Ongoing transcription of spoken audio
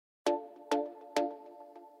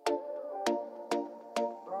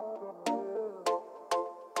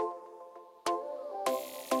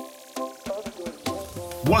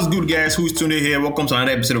What's good, guys? Who's Tunde here? Welcome to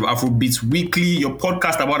another episode of Afrobeats Weekly, your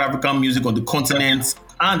podcast about African music on the continent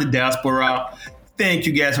and the diaspora. Thank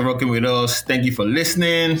you guys for rocking with us. Thank you for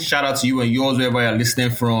listening. Shout out to you and yours wherever you're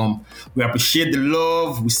listening from. We appreciate the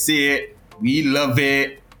love. We see it. We love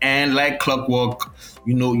it. And like clockwork,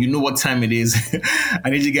 you know what time it is. I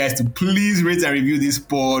need you guys to please rate and review this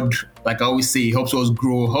pod. Like I always say, it helps us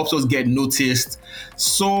grow, helps us get noticed.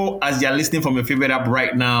 So as you're listening from your favorite app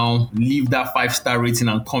right now, leave that 5-star rating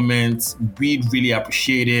and comment. We'd really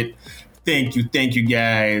appreciate it. Thank you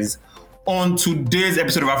guys. On today's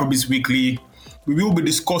episode of Afrobeats Weekly, we will be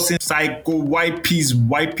discussing PsychoYP's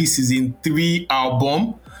YP Season 3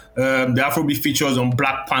 album. The Afrobeat features on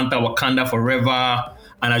Black Panther, Wakanda Forever.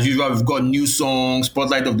 And as usual, we've got new songs,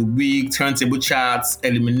 Spotlight of the Week, Turntable Charts,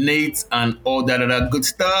 Eliminate, and all that other good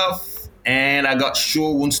stuff. And I got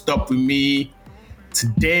Showontstop with me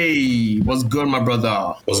today. What's good, my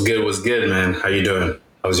brother? What's good, man? How you doing?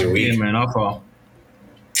 How was your week? Yeah, man. How far?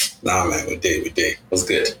 Nah, man. We did. What's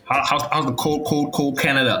good? How's the cold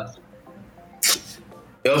Canada?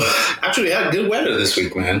 Yo, actually had good weather this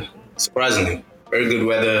week, man. Surprisingly. Very good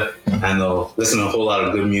weather. And listening to a whole lot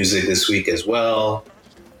of good music this week as well.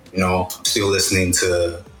 You know, still listening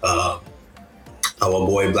to our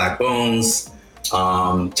boy Black Bones.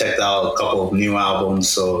 Checked out a couple of new albums.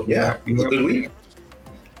 So, yeah, it was a good week.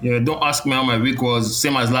 Yeah, don't ask me how my week was.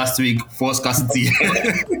 Same as last week. Full scarcity.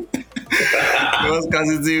 Full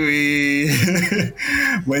scarcity.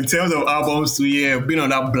 But in terms of albums, so yeah, been on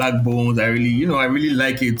that Black Bones. I really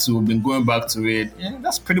like it too. Been going back to it. Yeah,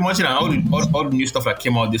 that's pretty much it. And all the new stuff that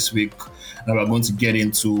came out this week that we're going to get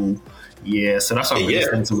into. Yeah, so that's what we're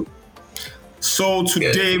listening to. So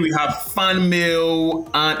today we have fan mail,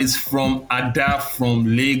 and it's from Ada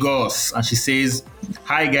from Lagos, and she says,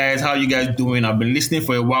 "Hi guys, how are you guys doing? I've been listening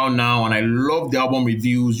for a while now, and I love the album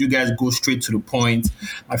reviews. You guys go straight to the point.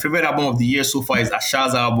 My favorite album of the year so far is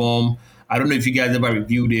Asha's album. I don't know if you guys ever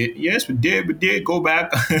reviewed it. Yes, we did. Go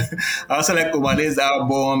back. I also like Omade's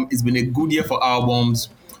album. It's been a good year for albums,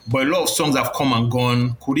 but a lot of songs have come and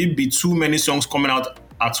gone. Could it be too many songs coming out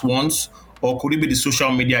at once, or could it be the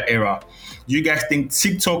social media era? Do you guys think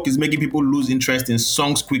TikTok is making people lose interest in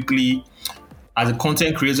songs quickly? As a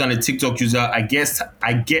content creator and a TikTok user, I guess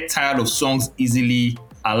I get tired of songs easily.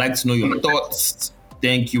 I'd like to know your thoughts.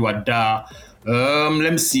 Thank you, Ada.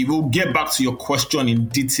 Let me see. We'll get back to your question in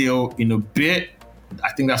detail in a bit.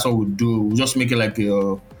 I think that's what we'll do. We'll just make it like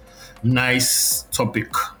a nice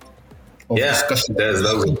topic of discussion.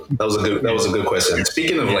 That was a good question.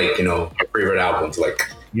 Speaking of your favorite albums,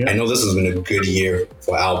 I know this has been a good year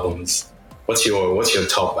for albums. What's your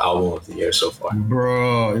top album of the year so far?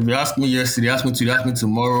 Bro, if you asked me yesterday, ask me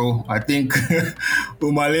tomorrow, I think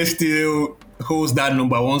Umale still holds that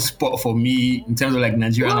number one spot for me in terms of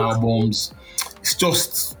Nigerian albums. It's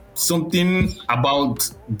just something about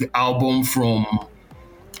the album from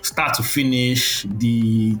start to finish,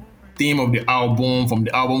 the theme of the album, from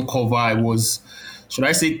the album cover, it was, should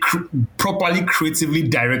I say, properly creatively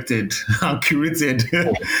directed and curated.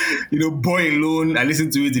 Boy Alone, I listen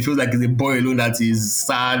to it, it feels like it's a boy alone that is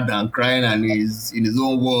sad and crying and is in his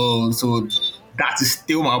own world. So that is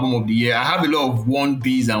still my album of the year. I have a lot of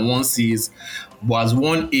 1Bs and 1Cs, but as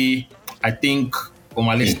 1A, I think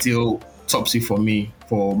Omale still tops it for me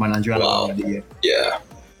for my Nigerian album of the year. Yeah.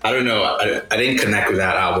 I don't know. I didn't connect with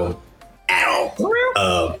that album at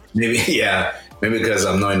all. Maybe because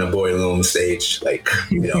I'm not in a boy alone stage,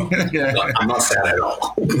 I'm not sad at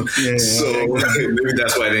all. So maybe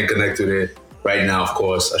that's why I didn't connect with it. Right now, of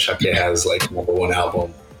course, Ckay has number one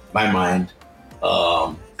album. My mind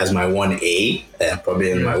as my 1A, and probably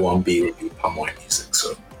in my 1B would be Palm Wine Music.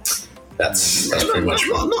 So that's pretty much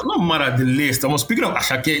not mad at the list. Speaking of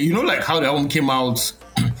Ckay, how the album came out.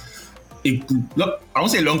 I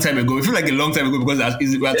won't say a long time ago. It feels like a long time ago because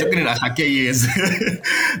we're talking in Ckay years.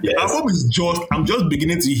 The album is I'm just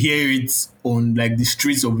beginning to hear it on the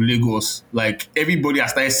streets of Lagos. Everybody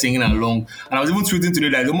has started singing along. And I was even tweeting today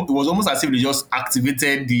that it was almost as if they just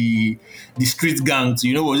activated the street gang to,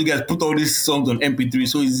 you guys put all these songs on MP3.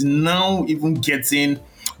 So it's now even getting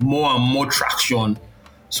more and more traction.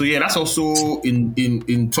 So yeah, that's also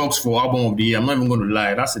in talks for album of the year. I'm not even going to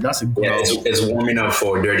lie. That's a good album. It's warming up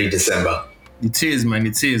for Dirty December. It is, man.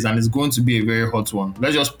 It is, and it's going to be a very hot one.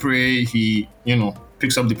 Let's just pray he,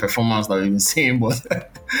 picks up the performance that we've been seeing. But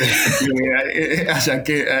Ckay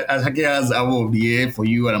has album of the year for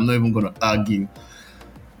you, and I'm not even going to argue.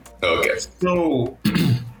 Okay. So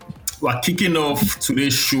we're kicking off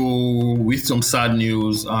today's show with some sad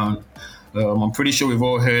news, and I'm pretty sure we've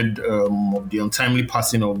all heard of the untimely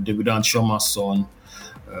passing of Davido and Chioma's son.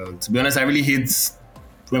 To be honest, I really hate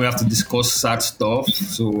when we have to discuss sad stuff.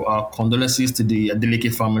 So our condolences to the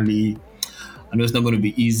Adeleke family. I know it's not going to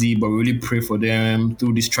be easy, but we really pray for them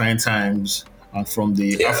through these trying times. And from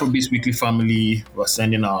the Afrobeats Weekly family, we're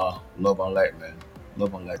sending our love and light, man.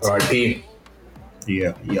 Love and light. RIP.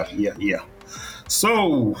 Yeah.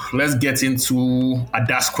 So let's get into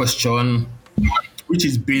Ada's question, which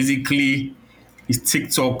is basically, is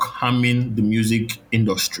TikTok harming the music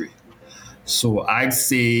industry? So I'd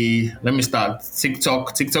say, let me start.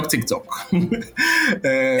 TikTok. This is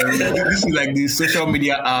like the social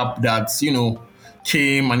media app that,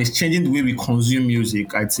 came and is changing the way we consume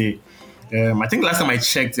music, I'd say. I think last time I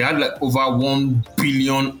checked, they had like over 1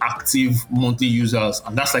 billion active monthly users.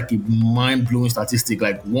 And that's like a mind-blowing statistic,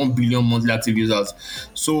 like 1 billion monthly active users.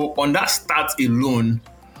 So on that stat alone,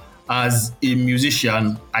 as a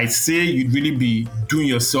musician, I'd say you'd really be doing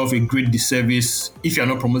yourself a great disservice if you're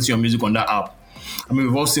not promoting your music on that app. I mean,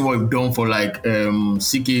 we've all seen what we've done for like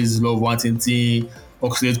Ckay's Love Wanting,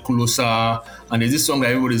 Oxlade Kulosa, and there's this song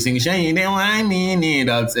that everybody sings,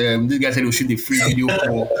 that this guy said he'll shoot a free video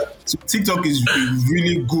for. So TikTok is a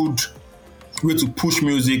really good way to push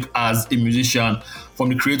music as a musician from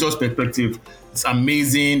the creator's perspective. It's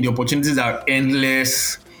amazing. The opportunities are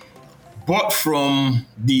endless. But from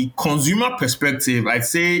the consumer perspective, I'd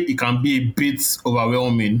say it can be a bit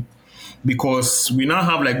overwhelming because we now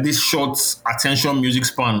have like this short attention music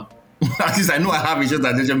span. At least I know I have a short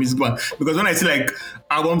attention music span because when I see like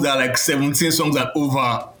albums that are like 17 songs and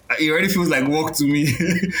over, it already feels like work to me.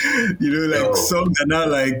 Songs are now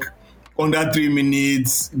like under 3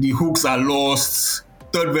 minutes, the hooks are lost,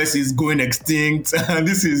 third verse is going extinct. And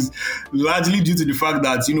this is largely due to the fact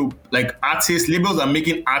that, like labels are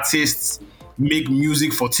making artists make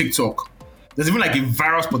music for TikTok. There's even like a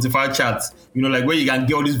viral Spotify chart, like where you can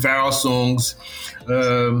get all these viral songs.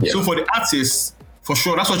 So for the artists, for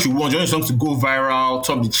sure, that's what you want. You want your songs to go viral,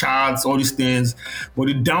 top the charts, all these things. But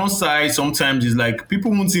the downside sometimes is like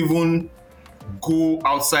people won't even go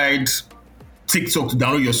outside TikTok to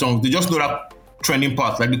download your songs. They just know that trending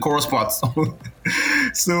part, like the chorus part.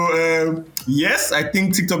 So yes, I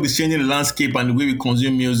think TikTok is changing the landscape and the way we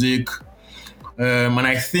consume music. And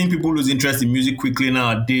I think people lose interest in music quickly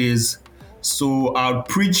nowadays. So I'll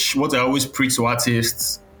preach what I always preach to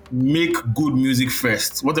artists. Make good music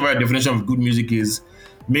first. Whatever your definition of good music is,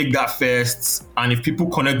 make that first. And if people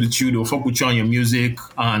connect with you, they'll fuck with you on your music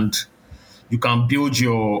and you can build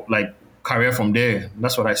your career from there.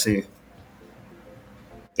 That's what I say.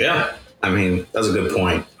 Yeah, I mean, that's a good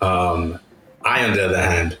point. I, on the other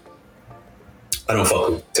hand, I don't fuck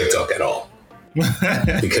with TikTok at all.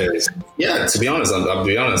 Because, to be honest, I'll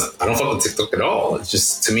be honest, I don't fuck with TikTok at all. It's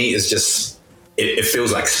just, to me, it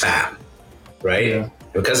feels like spam, right? Yeah.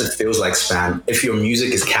 Because it feels like spam, if your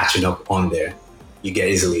music is catching up on there, you get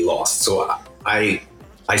easily lost. So I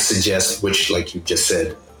suggest, which like you just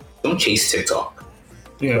said, don't chase TikTok,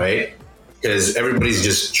 right? Because everybody's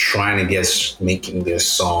just trying to making their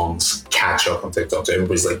songs catch up on TikTok. So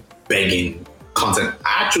everybody's like begging content.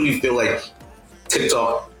 I actually feel like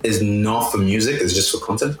TikTok is not for music, it's just for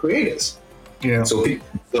content creators. Yeah. So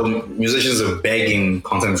musicians are begging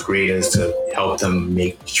content creators to help them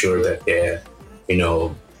make sure that their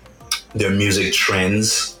music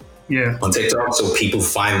trends on TikTok. So people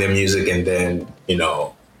find their music and then,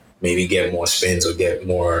 maybe get more spins or get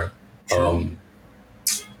more,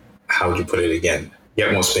 how would you put it again?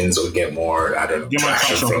 Get more spins or get more, I don't know. Get more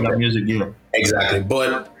traction from that music, Exactly.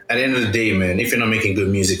 But at the end of the day, man, if you're not making good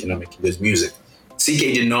music, you're not making good music.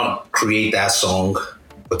 Ckay did not create that song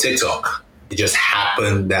for TikTok. It just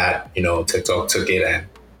happened that, TikTok took it and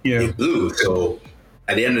it blew. So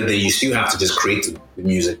at the end of the day, you still have to just create the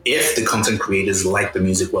music. If the content creators like the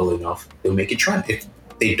music well enough, they'll make it trend. If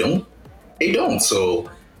they don't, they don't.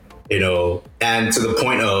 So, and to the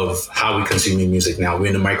point of how we consume music now, we're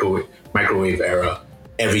in the microwave era.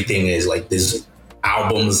 Everything is like this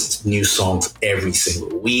albums, new songs every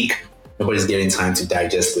single week. Nobody's getting time to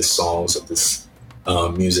digest the songs of this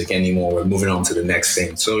music anymore. We're moving on to the next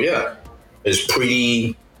thing. So yeah, it's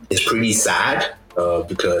pretty sad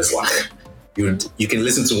because like you can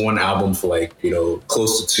listen to one album for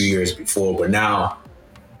close to 2 years before, but now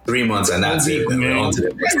 3 months and that's it. We're on to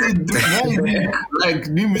the next thing. Like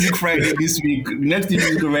new music Friday this week, next new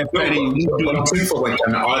music Friday. But I'm saying for an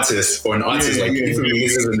artist, if he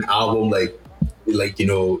releases an album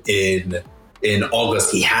in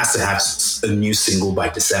August, he has to have a new single by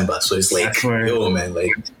December. So it's like, yo, man,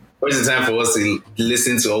 where's the time for us to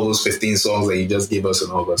listen to all those 15 songs that you just gave us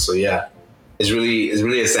in August? So yeah, it's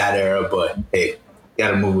really a sad era, but hey,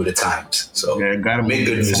 gotta move with the times. So gotta make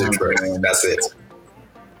good music first. That's it.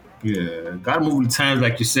 Yeah, gotta move with times,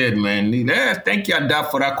 like you said, man. Yeah, thank you, Ada,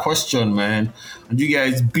 for that question, man. And you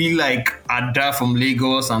guys be like Ada from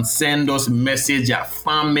Lagos and send us a message at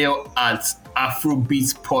fanmail at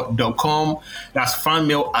afrobeatspod.com. That's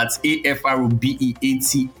fanmail at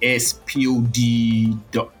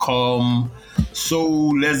afrobeatspod.com. So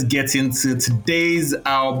let's get into today's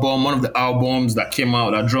album, one of the albums that came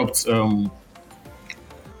out, that dropped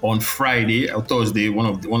on Friday or Thursday, one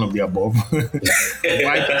of the above.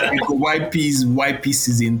 YP's YP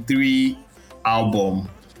Season 3 album.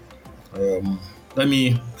 Let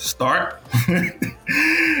me start.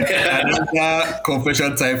 Another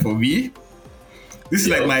confession time for me. This is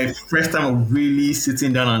like my first time of really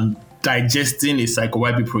sitting down and digesting a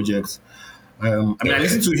PsychoYP project. I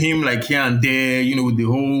listen to him like here and there, with the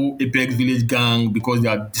whole Apex Village gang, because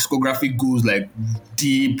their discography goes like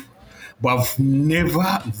deep, but I've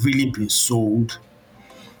never really been sold.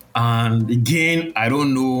 And again, I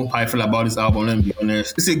don't know how I feel about this album, let me be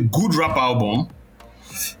honest. It's a good rap album.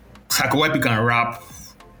 PsychoYP can rap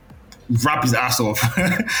his ass off,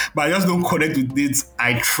 but I just don't connect with it.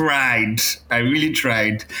 I really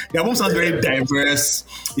tried. The album sounds very diverse.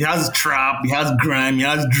 It has trap, it has grime, it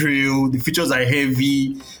has drill. The features are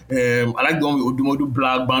heavy. I like the one with Odumodu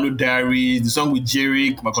Black, Bando Diaries, the song with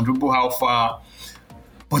Jerick, My Controllable How Far.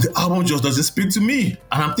 But the album just doesn't speak to me.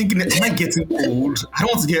 And I'm thinking, am I getting old? I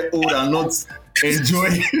don't want to get old and not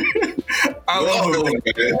enjoy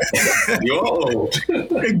You're old.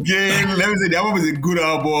 Again, let me say the album is a good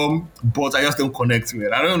album, but I just don't connect with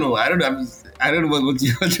it. I don't know what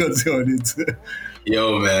you say on it.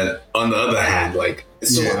 Yo, man. On the other hand, I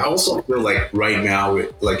also feel like right now,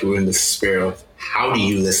 we're in the spirit of how do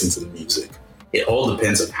you listen to the music? It all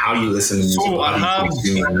depends on how you listen to music. So I have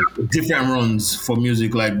different runs for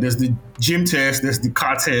music. Like there's the gym test, there's the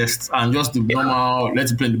car test, and just the normal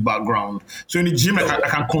let's play in the background. So in the gym, I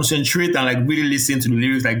can concentrate and like really listen to the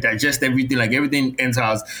lyrics, like digest everything, like everything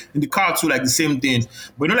enters. In the car too, like the same thing.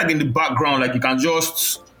 But like in the background, like you can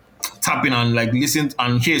just tap in and like listen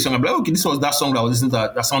and hear a song. I'm like, okay, this was that song that I was listening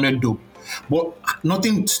to that sounded dope. But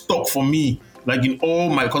nothing stuck for me. Like in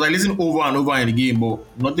all because I listen over and over in the game, but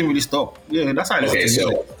nothing really stopped. Yeah, that's how I listen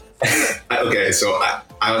to music. So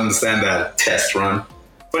I understand that test run.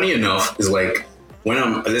 Funny enough, is like when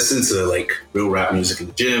I listen to like real rap music in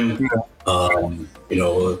the gym,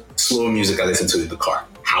 slow music I listen to in the car.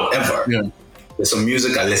 However, there's some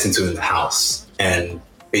music I listen to in the house and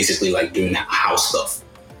basically like doing house stuff.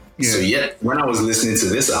 Yeah. So when I was listening to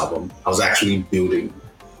this album, I was actually building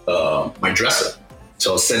my dresser. So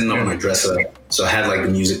I was setting up my dresser. So I had like the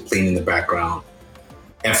music playing in the background.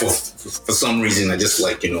 And for some reason, I just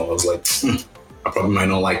I was like, I probably might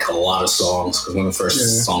not like a lot of songs. Because when the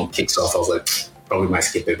first song kicks off, I was like, probably might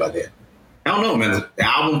skip it by then. I don't know, man. The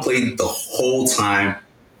album played the whole time.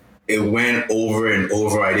 It went over and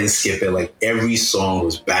over. I didn't skip it. Like every song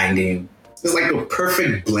was banging. It's like a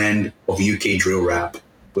perfect blend of UK drill rap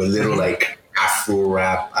with a little like Afro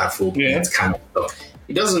rap, Afro beats kind of stuff.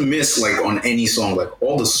 He doesn't miss like on any song. Like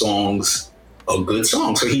all the songs are good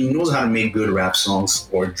songs. So he knows how to make good rap songs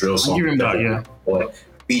or drill songs. Give him that, But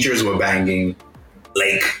features were banging.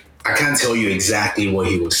 Like I can't tell you exactly what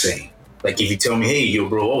he was saying. Like if you tell me, hey, yo,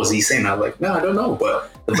 bro, what was he saying? I'm like, no, I don't know.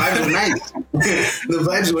 But the vibes were nice. The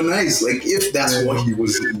vibes were nice. Like if that's what he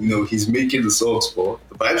was, he's making the songs for.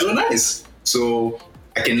 The vibes were nice. So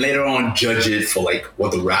I can later on judge it for like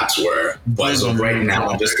what the raps were. But as of right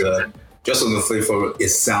now, just on the flavor, it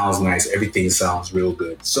sounds nice. Everything sounds real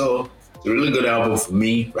good. So it's a really good album for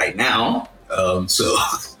me right now. So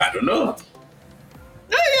I don't know.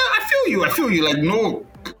 Yeah, I feel you. Like, no,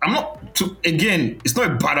 I'm not. Again, it's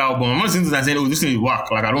not a bad album. I'm not listening to that saying, "Oh, this thing is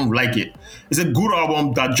whack." Like, I don't like it. It's a good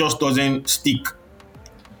album that just doesn't stick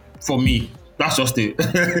for me. That's just it.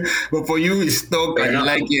 But for you, it's stuck. Like, you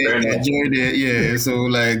like it, enjoyed it. Yeah. So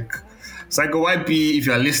like, PsychoYP, if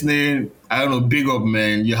you're listening, I don't know, big up,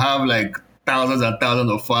 man. You have like thousands and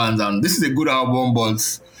thousands of fans, and this is a good album,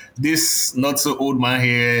 but this not so old man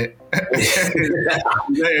here.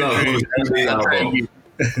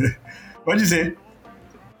 What'd you say?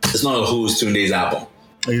 It's not a Who's Tunde's album.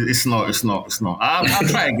 It's not. I'll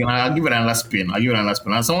try again. I'll give it another spin.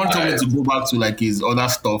 And someone told me to go back to like his other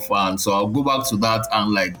stuff, and so I'll go back to that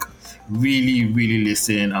and like really, really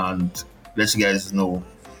listen and let you guys know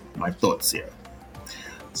my thoughts here.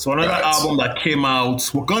 So another album that came out,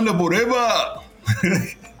 Wakanda Forever,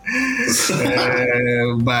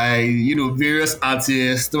 by various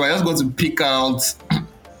artists. So I'm just going to pick out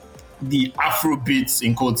the Afrobeats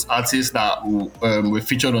in quotes artists that were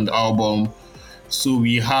featured on the album. So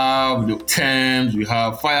we have the Tems, we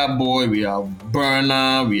have Fireboy, we have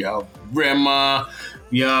Burna, we have Rema,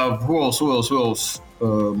 We have who else? Who else? Who else?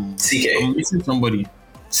 I'm CK. missing somebody.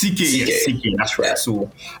 CK, yes, CK. CK, that's right. Yeah. So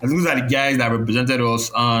I think those are the guys that represented us,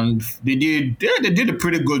 and they did a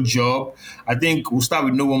pretty good job. I think we'll start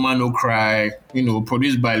with No Woman No Cry,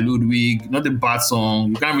 produced by Ludwig. Not a bad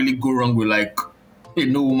song. You can't really go wrong with like a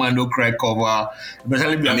No Woman No Cry cover.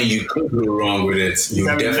 Especially I mean, you could go wrong with it. You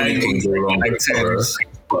definitely can go wrong with Tems. it.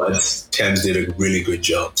 But Tems did a really good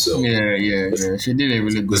job. So Yeah. She did a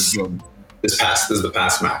really good job. This is the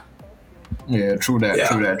past map. Yeah, true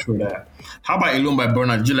that. How about Alone by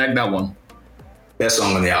Burna? Did you like that one? Best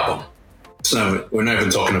song on the album. We're not even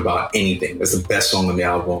talking about anything. That's the best song on the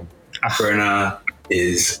album. Burna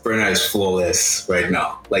is flawless right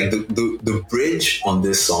now. Like the bridge on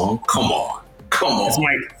this song, come on.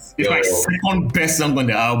 It's my second best song on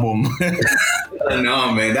the album. I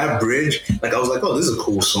know, man. That bridge, like I was like, oh, this is a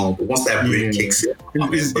cool song. But once that bridge kicks in,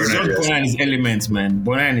 it's just Burna and his elements, man.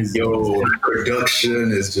 Burna and his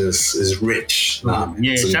production is rich.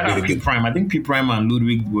 Shout out P Prime. I think P Prime and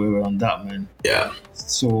Ludwig were on that, man. Yeah.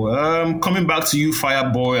 So coming back to you,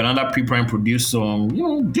 Fireboy, another P Prime produced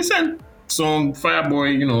song. Decent song,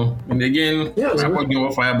 Fireboy. And again, Fireboy do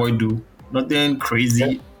what Fireboy do. Nothing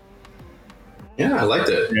crazy. Yeah, I liked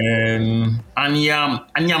it.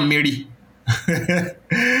 Anya Mary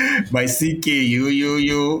by CK.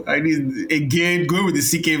 Yo. Again, going with the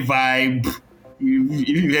CK vibe. If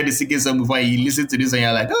you heard the CK song before, you listen to this and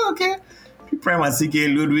you're like, oh, okay. Prime and CK,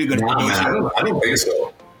 Ludwig. I don't think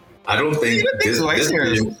so. I don't think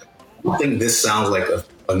this sounds like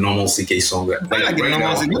a normal CK song. Like a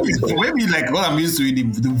normal CK. Maybe like what I'm used to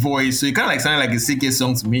with the voice. So it kind of like sound like a CK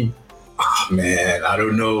song to me. Oh, man, I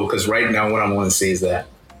don't know, because right now what I want to say is that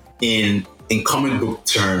in comic book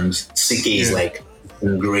terms, CK is like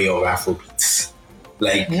the Gray of Afrobeats.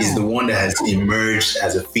 Like he's the one that has emerged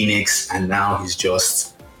as a phoenix, and now he's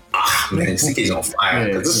just CK is on fire.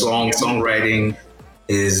 Because this songwriting,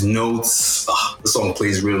 his notes, the song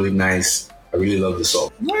plays really nice. I really love the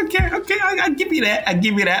song. Okay, I give you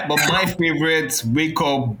that. But my favorite, Wake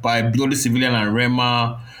Up by Bloody Civilian and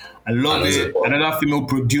Rema. I love it. Another female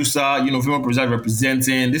producer, female producer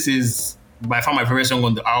representing. This is by far my favorite song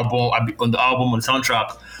on the album, on the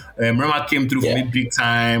soundtrack. Rema came through for me big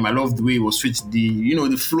time. I love the way it was switched,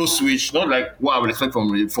 the flow switch, not like what I would expect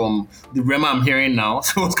from the Rema I'm hearing now.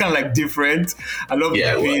 So it's kind of like different. I love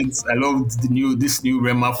the beats. I love this new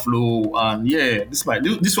Rema flow, and this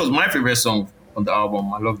was my favorite song on the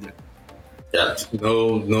album. I loved it. Yeah,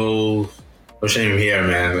 no shame here,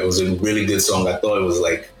 man. It was a really good song. I thought it was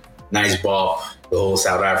like nice bop, the whole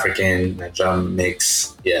South African drum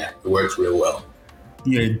mix. Yeah, it worked really well.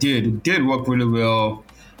 Yeah, it did. It did work really well.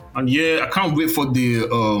 And I can't wait for the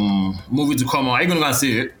movie to come out. Are you gonna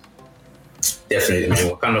see it? Definitely,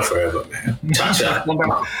 man. Wakanda Forever, man. Cha-cha.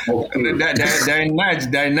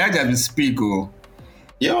 They're in Niger to speak, oh.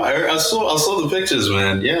 Yo, I saw the pictures,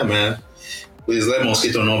 man. Yeah, man. Please let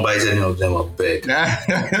mosquito not bite any of them, I beg.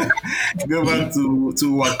 Go back to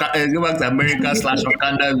America /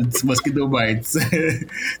 Wakanda with mosquito bites.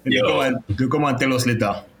 They'll come and tell us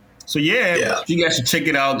later. So you guys should check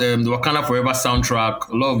it out. The Wakanda Forever soundtrack.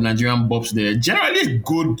 A lot of Nigerian bops there. Generally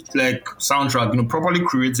good like soundtrack, properly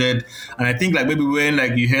created. And I think like maybe when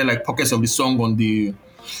like you hear like pockets of the song on the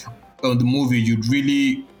movie, you'd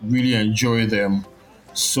really, really enjoy them.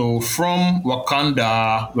 So from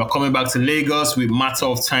Wakanda, we're coming back to Lagos with Matter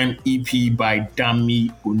of Time EP by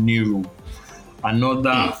Dami Oniru.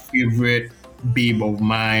 Another favorite babe of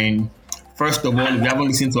mine. First of all, if you haven't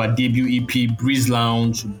listened to our debut EP, Breeze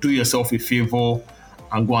Lounge, do yourself a favor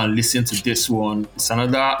and go and listen to this one. It's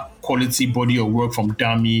another quality body of work from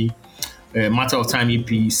Dami. Matter of Time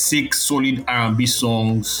EP, 6 solid R&B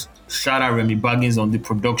songs. Shout out Remy Baggins on the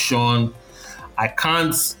production. I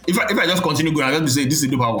can't. If I just continue going, I'm just say this is a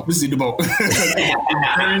dope album. It's a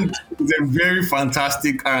very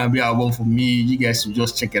fantastic R&B album for me. You guys should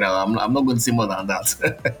just check it out. I'm not going to say more than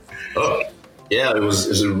that. Yeah, it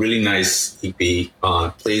was a really nice EP.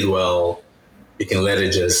 Played well. You can let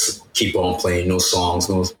it just keep on playing. No songs,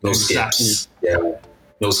 no skips. Yeah,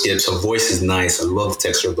 no skips. Her voice is nice. I love the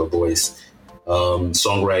texture of the voice.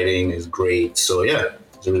 Songwriting is great. So yeah,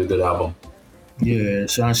 it's a really good album. Yeah,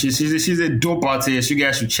 so she's a dope artist. You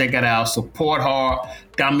guys should check it out. Support her.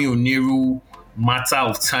 Dami Oniru, Matter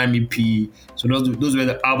of Time EP. So those were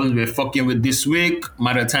the albums we're fucking with this week.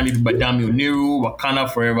 Matter of Time EP by Dami Oniru, Wakanda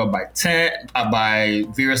Forever by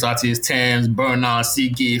various artists, Tems, Burna,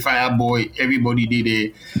 Ckay, Fireboy, everybody did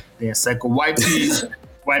it. Then PsychoYP.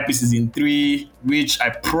 YP season 3, which I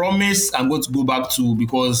promise I'm going to go back to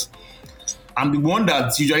because I'm the one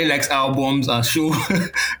that usually likes albums and show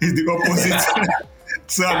is the opposite.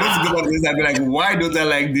 So I'm going to go back to this and be like, why don't I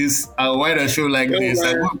like this? Why don't I show like this?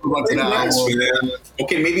 I'm going to go back to that album.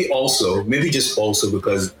 Okay, maybe just also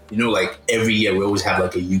because, like every year we always have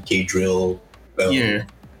like a UK drill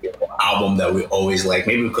album that we always like.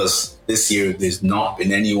 Maybe because this year there's not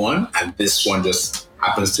been anyone and this one just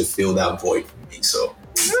happens to fill that void for me. So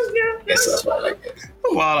yes, that's why I like it.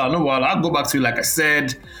 No, I'll go back to it like I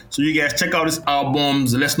said. So you guys check out these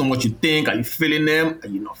albums. Let's know what you think. Are you feeling them? Are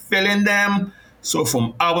you not feeling them? So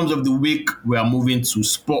from albums of the week, we are moving to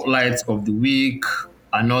spotlight of the week.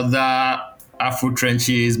 Another Afro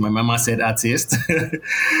Trenches, my mama said artist. I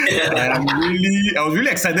was really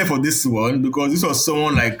excited for this one because this was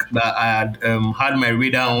someone like that I had had my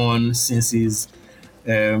radar on since his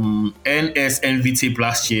NSNV tape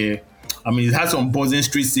last year. I mean, he's had some buzzing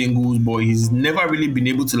street singles, but he's never really been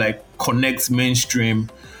able to like connect mainstream.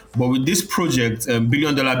 But with this project, $1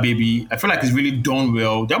 Billion Baby, I feel like it's really done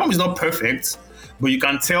well. The album is not perfect, but you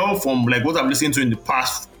can tell from like what I've listened to in the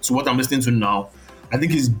past to what I'm listening to now. I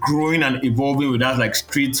think he's growing and evolving with that like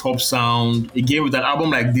street hop sound. Again, with an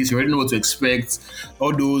album like this, you already know what to expect.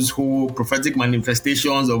 All those whole prophetic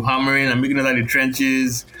manifestations of hammering and making it out of the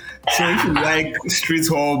trenches. So if you like street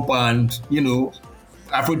hop and,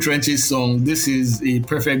 Afro Trenches song, this is a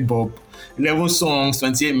perfect bop. 11 songs,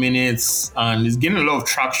 28 minutes, and it's getting a lot of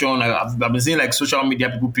traction. I've been seeing like social media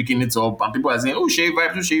people picking it up, and people are saying, "Oh, Shave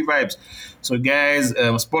Vibes." So, guys,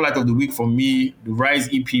 spotlight of the week for me: the Rise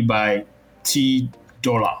EP by T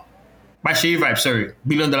Dollar. By Shave Vibes, sorry, $1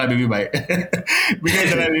 Billion Baby by $1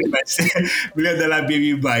 Billion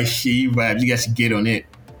Baby by Shave Vibes. You guys should get on it.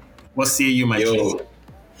 What say you, my friend?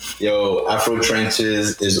 Yo, Afro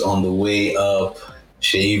Trenches is on the way up.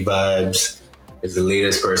 Shave Vibes is the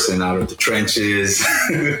latest person out of the trenches.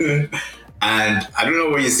 And I don't know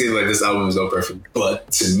what you say, like this album is not perfect, but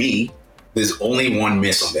to me, there's only one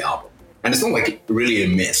miss on the album. And it's not like really a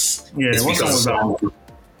miss. Yeah, it's because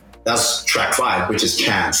that's track 5, which is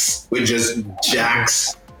Chance, which just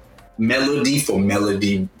jacks melody for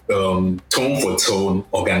melody, tone for tone,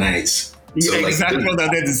 organize. So exactly what I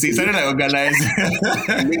wanted to say. Something like organized.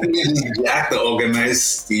 Just jack the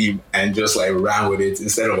organized theme and just like ran with it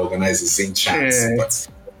instead of organized the same Chance. Yeah. But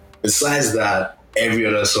besides that, every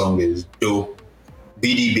other song is dope.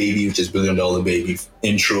 BD Baby, which is $1 Billion Baby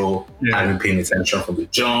intro. I've been paying attention from the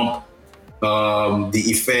jump.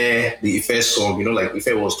 The Ife song, like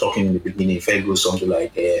Ife was talking in the beginning. Ife goes something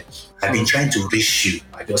like, "I've been trying to reach you."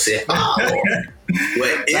 I just say, "Oh,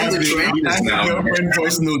 we're in the trenches now." Girlfriend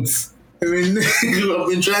voice notes. I mean, I've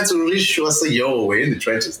been trying to reach you. I say, "Yo, we're in the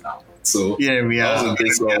trenches now." So yeah, we are. That was a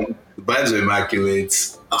good song. The vibes are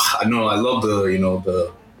immaculate. I know. I love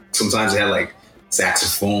the sometimes they had like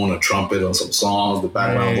saxophone or trumpet on some songs. The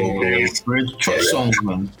background vocals. Great songs,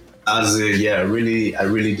 man. I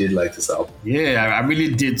really did like this album. Yeah, I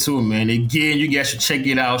really did too, man. Again, you guys should check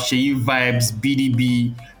it out. Shey Vibes,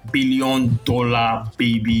 BDB, $1 Billion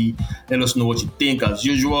Baby. Let us know what you think as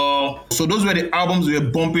usual. So those were the albums we were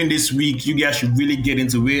bumping this week. You guys should really get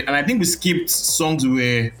into it. And I think we skipped songs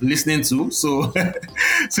we were listening to. So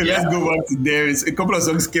let's go back to there. A couple of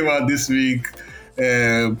songs came out this week.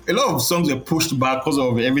 A lot of songs were pushed back because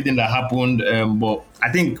of everything that happened. But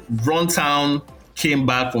I think Runtown came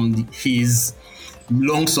back from his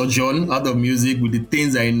long sojourn out of music with the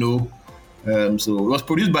things I know. So it was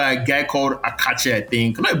produced by a guy called Ckay, I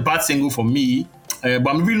think. Not a bad single for me, but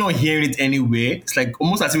I'm really not hearing it anywhere. It's like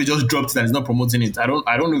almost as if he just dropped it and he's not promoting it. I don't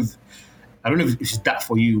know if it's that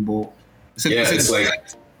for you, but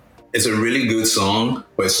it's a really good song,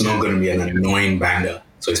 but it's not going to be an annoying banger.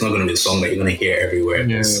 So it's not going to be a song that you're going to hear everywhere.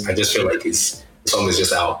 Yeah. I just feel like the song is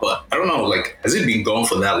just out, but I don't know. Like, has it been gone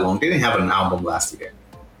for that long? They didn't have an album last year.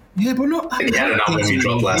 Yeah, but no, he had an album he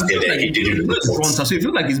dropped last year that he didn't. So it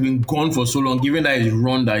feels like it's been gone for so long, given that his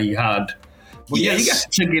run that he had. But yeah, you guys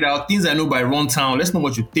check it out. Things I Know by Runtown. Let's know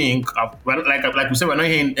what you think. Like we said, we're not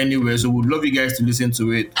hearing anywhere, so we'd love you guys to listen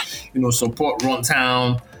to it. Support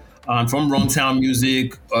Runtown. And from Runtown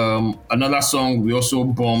Music, another song we also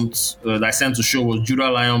bumped that I sent to show was Judah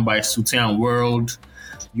Lion by Sute and World.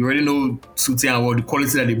 You already know Sute and World, the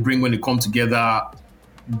quality that they bring when they come together.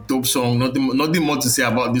 Dope song. Nothing more to say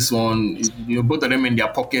about this one. Both of them in their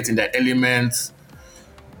pockets, in their elements.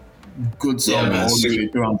 Good song. Yeah,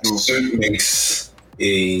 Sute makes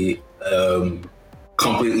a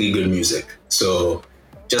completely good music. So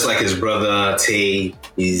just like his brother Tay,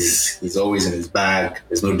 he's always in his bag.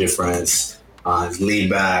 There's no difference. He's laid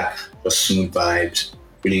back, just smooth vibes,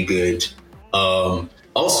 really good.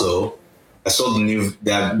 Also, I saw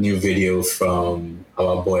that new video from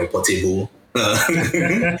our boy Portable,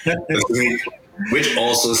 which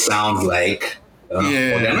also sounds like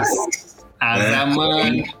organized. As a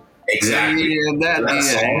man. Exactly. Yeah, that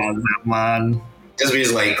song. As a man. Just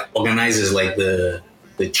because like organizes like the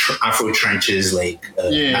Afro trenches like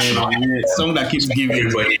national song that keeps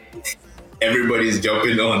giving. Everybody's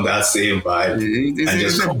jumping on that same vibe.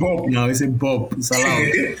 It's a bop now. It's a bop. It's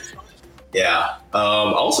allowed. Yeah. I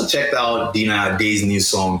also checked out Dina Day's new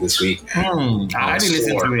song this week. I didn't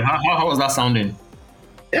listen to it. How was that sounding?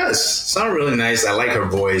 Yes, sounded really nice. I like her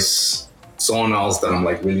voice. Someone else that I'm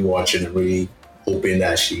like really watching and really hoping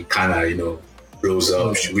that she kind of, rose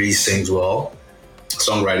up. She really sings well.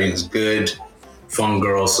 Songwriting is good. Fun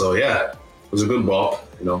girl. So yeah, it was a good bop.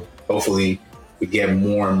 Hopefully we get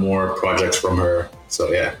more and more projects from her.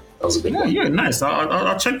 So yeah, that was a good one. Yeah, nice.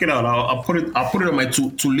 I'll check it out. I'll put it on my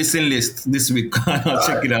to listen list this week. I'll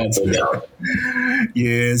check it out.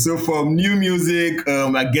 Yeah. So from new music,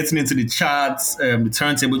 we're getting into the charts, the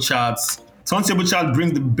turntable charts. Turntable chart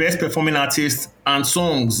brings the best performing artists and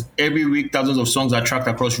songs every week. Thousands of songs are tracked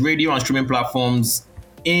across radio and streaming platforms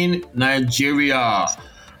in Nigeria.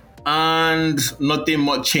 And nothing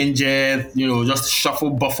much changes, just shuffle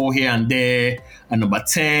buffle here and there. At number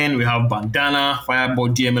 10, we have Bandana,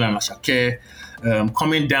 Fireboy, DML, and Ashake.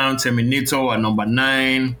 Coming down, Terminator at number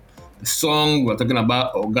 9. The song we're talking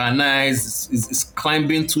about, Organize, is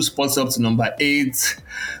climbing 2 spots up to number 8.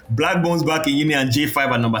 Black Bones Back in Uni and J5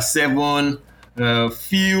 at number 7.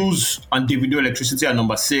 Feels and Davido Electricity at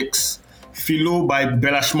number 6. Philo by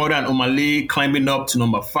Bella Shmurda and Omale climbing up to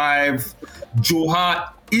number 5.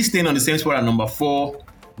 Joha is staying on the same spot at number 4.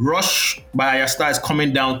 Rush by Ayasta is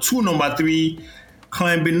coming down to number 3.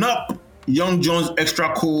 Climbing up, Young Jones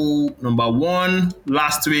Extra Cool, number 1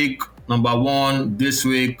 last week, number 1 this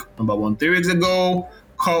week, number 1 3 weeks ago.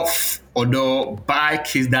 Cuff Odo by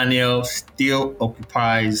Kiss Daniel still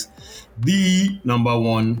occupies the number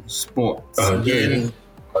 1 spot. Again,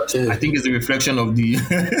 I think it's a reflection of the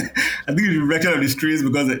streets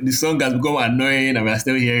because the song has become annoying and we're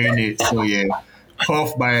still hearing it. So yeah,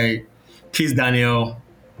 Cuff by Kiss Daniel,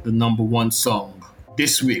 the number 1 song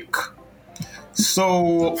this week.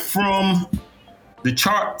 So from the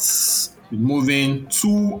charts, moving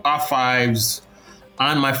to our 5s,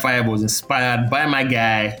 and my 5 was inspired by my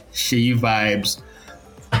guy Sheyi Vibes.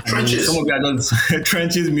 Trenches. Some of you are just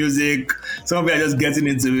trenches music. Some of you are just getting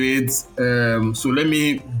into it. So let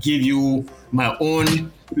me give you my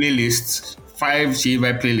own playlist, 5 Sheyi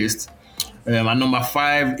Vibe playlist. And number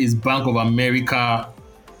 5 is Bank of America.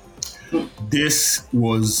 This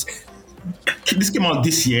came out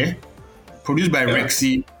this year, produced by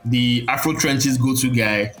Rexy, the Afro Trenches go-to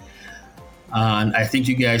guy. And I think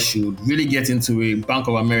you guys should really get into it. Bank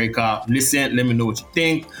of America. Listen, let me know what you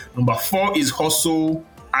think. Number 4 is Hustle,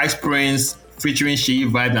 Ice Prince, featuring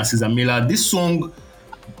Sheyi Vibes and Cesar Miller. This song,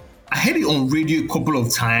 I heard it on radio a couple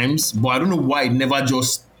of times, but I don't know why it never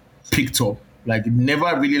just picked up. Like, it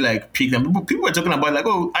never really peaked. And people were talking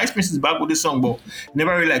about Ice Prince is back with this song, but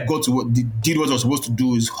never really got to did what it was supposed to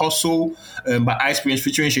do. Is Hustle by Ice Prince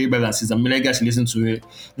featuring Sheyi Vibes and Cesar Miller. You guys should listen to it.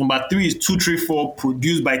 Number 3 is 234,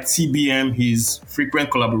 produced by TBM, his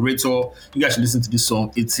frequent collaborator. You guys should listen to this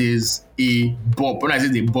song. It is a bop. When I say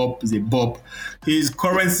the bop, it's a bop. His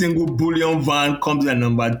current single, Bullion Van, comes at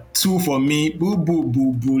number 2 for me. Boo, boo,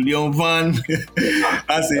 boo, Bullion Van.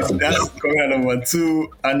 That's coming at number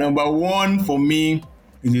 2. And number 1 for me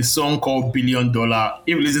is a song called $1 Billion.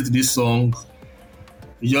 If you listen to this song,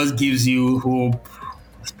 it just gives you hope,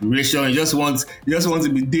 inspiration. You just want to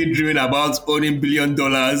be daydreaming about owning $1 billion.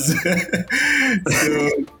 So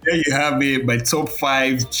there you have it. My top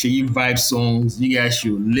 5 Sheyi Vibe songs. You guys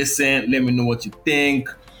should listen. Let me know what you think.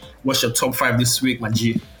 What's your top 5 this week, my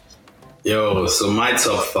G? Yo, so my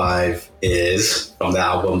top 5 is from the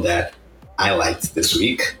album that I liked this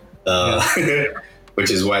week,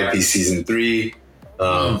 which is YP Season 3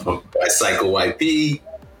 by PsychoYP.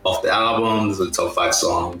 Off the album, those are the top 5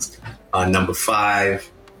 songs. Number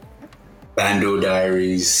 5, Bando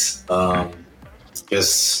Diaries.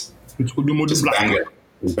 Just banger.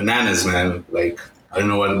 It's bananas, man. I don't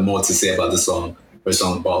know what more to say about the song. First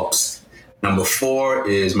song bops. Number 4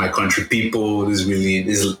 is My Country People. This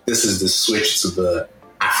is the switch to the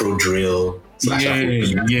Afro drill. Yeah.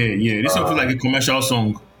 This song feels like a commercial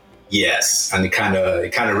song. Yes, and it kind of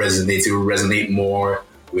resonates. It will resonate more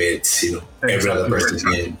with every other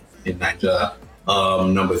person in Nigeria.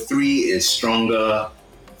 Number 3 is Stronger,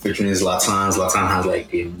 featuring Zlatan. Zlatan has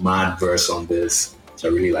a mad verse on this, so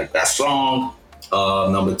I really like that song.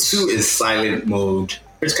 Number 2 is Silent Mode,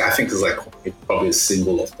 which I think is probably a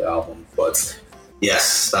single of the album, but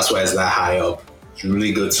yes, that's why it's that high up. It's a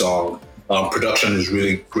really good song. Production is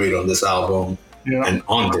really great on this album and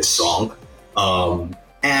on this song.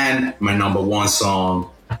 And my number 1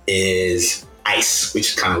 song is Ice, which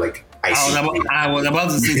is kind of like icy. I was about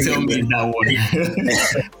to say, tell me that one.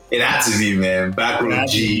 It had to be, man. Backroom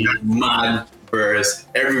G, mad verse.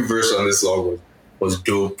 Every verse on this song was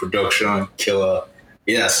dope. Production, killer.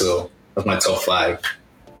 Yeah, so that's my top 5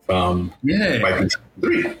 from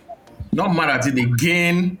YP3. Not mad at it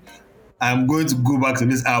again. I'm going to go back to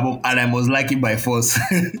this album and I must like it by force.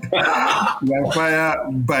 By fire,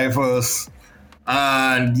 by force.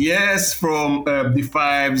 And yes, from the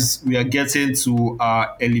 5s, we are getting to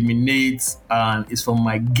Eliminate, and it's from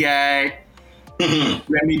my guy,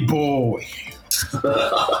 Remy Boy.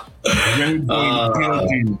 Remy Boy in the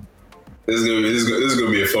building. This is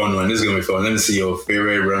gonna be a fun one. This is gonna be fun. Let me see your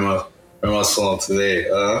favorite Rema song today.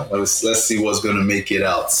 Let's see what's gonna make it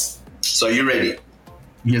out. So are you ready?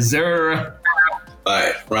 Yes, sir. All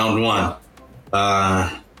right, round 1.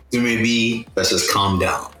 Do Maybe versus Calm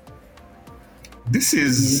Down. This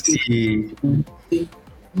is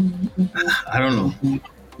I don't know.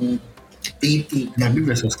 Maybe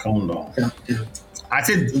versus Calm Down. I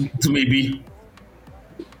said to maybe.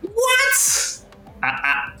 What?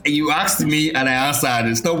 You asked me and I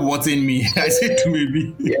answered. Stop watching me. I said to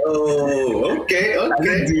maybe. Yo, okay. I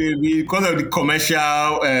said to maybe because of the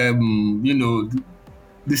commercial,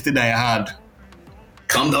 this thing that I had.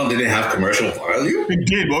 Calm Down didn't have commercial value? It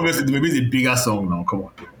did, but obviously maybe it's a bigger song now. Come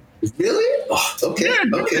on. Really? Oh, okay. Yeah,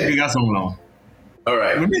 it's a bigger song now. All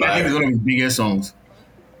right. Maybe I think it's one of his biggest songs.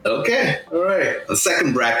 Okay. All right. The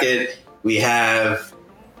second bracket, we have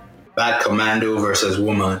Bad Commando versus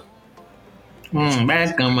Woman.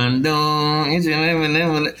 Bad Commando.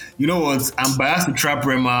 You know what? I'm biased to trap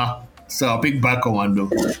Rema, so I'll pick Bad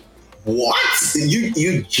Commando. What?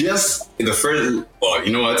 You just in the first? Oh,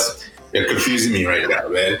 you know what? You're confusing me right now,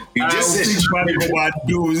 man. You just said Bad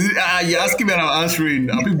Commando. You're asking me and I'm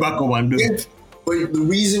answering. I'll pick Bad Commando. Yeah, but the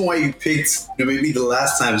reason why you picked maybe the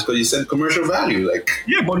last time is because you said commercial value, like.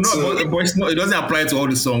 Yeah, but it's not. It doesn't apply to all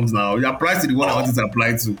the songs now. It applies to the one I want it to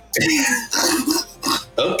apply to.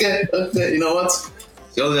 Okay. You know what?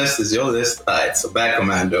 It's your list. All right. So Bad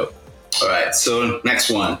Commando. All right. So next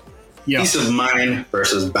one. Yeah. Peace of Mind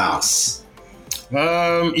versus Bounce.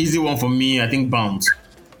 Easy one for me. I think Bounce.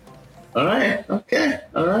 All right. Okay.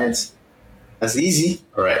 All right. That's easy.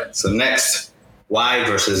 All right. So next, Y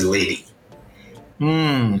versus Lady.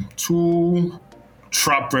 2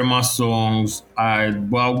 trap Rema songs.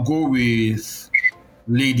 I'll go with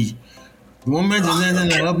Lady. The moment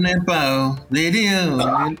up Nepal, Lady,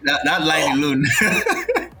 that line alone.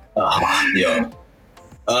 Yo.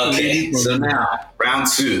 Okay. So now round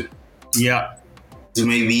 2. Yeah. Do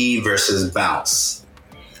Maybe versus Bounce.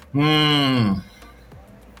 Do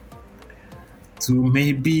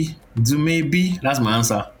maybe. That's my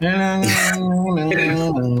answer.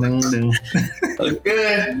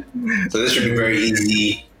 Okay. So this should be very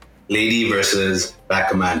easy. Lady versus Bad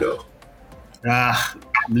Commando.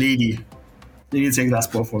 Lady. Lady take that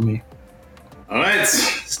spot for me. All right.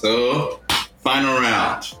 So final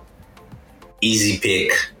round. Easy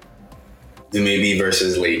pick. Do Maybe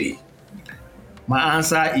versus Lady. My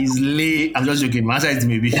answer is Lady. I'm just joking. My answer is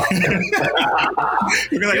maybe. Because I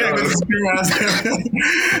can't go to scream answer.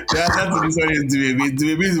 The answer to this one is Do Maybe. Do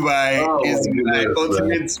Maybe is my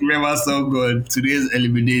ultimate Rema song on today's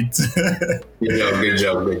Eliminate. Good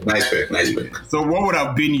job. Nice pick. So what would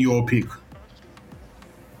have been your pick?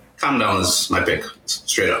 Calm Down is my pick.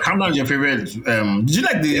 Straight up. Calm Down is your favorite. Did you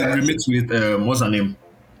like the remix with what's her name?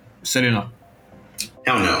 Selena?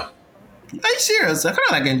 Hell no. Are you serious? I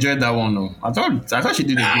kind of enjoyed that one though. I thought she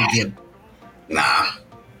did a good job. Nah,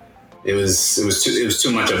 it was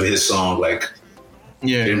too much of his song. Like,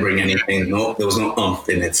 didn't bring anything. No, there was no umph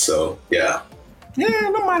in it. So yeah. Yeah,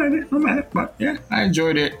 no matter. But yeah, I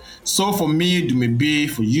enjoyed it. So for me, Do Maybe.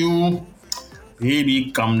 For you,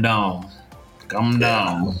 baby, calm down.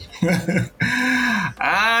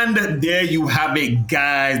 And there you have it,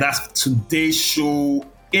 guys. That's today's show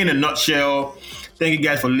in a nutshell. Thank you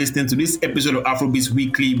guys for listening to this episode of Afrobeats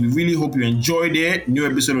Weekly. We really hope you enjoyed it. New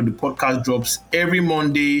episode of the podcast drops every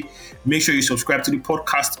Monday. Make sure you subscribe to the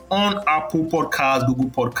podcast on Apple Podcasts,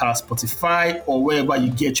 Google Podcasts, Spotify, or wherever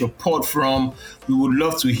you get your pod from. We would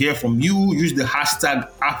love to hear from you. Use the hashtag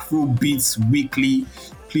Afrobeats Weekly.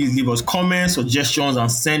 Please leave us comments, suggestions,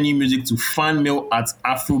 and send new music to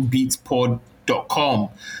fanmail@afrobeatspod.com.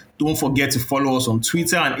 Don't forget to follow us on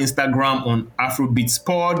Twitter and Instagram on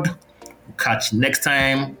AfrobeatsPod. Catch you next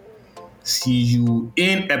time. See you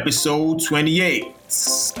in episode 28.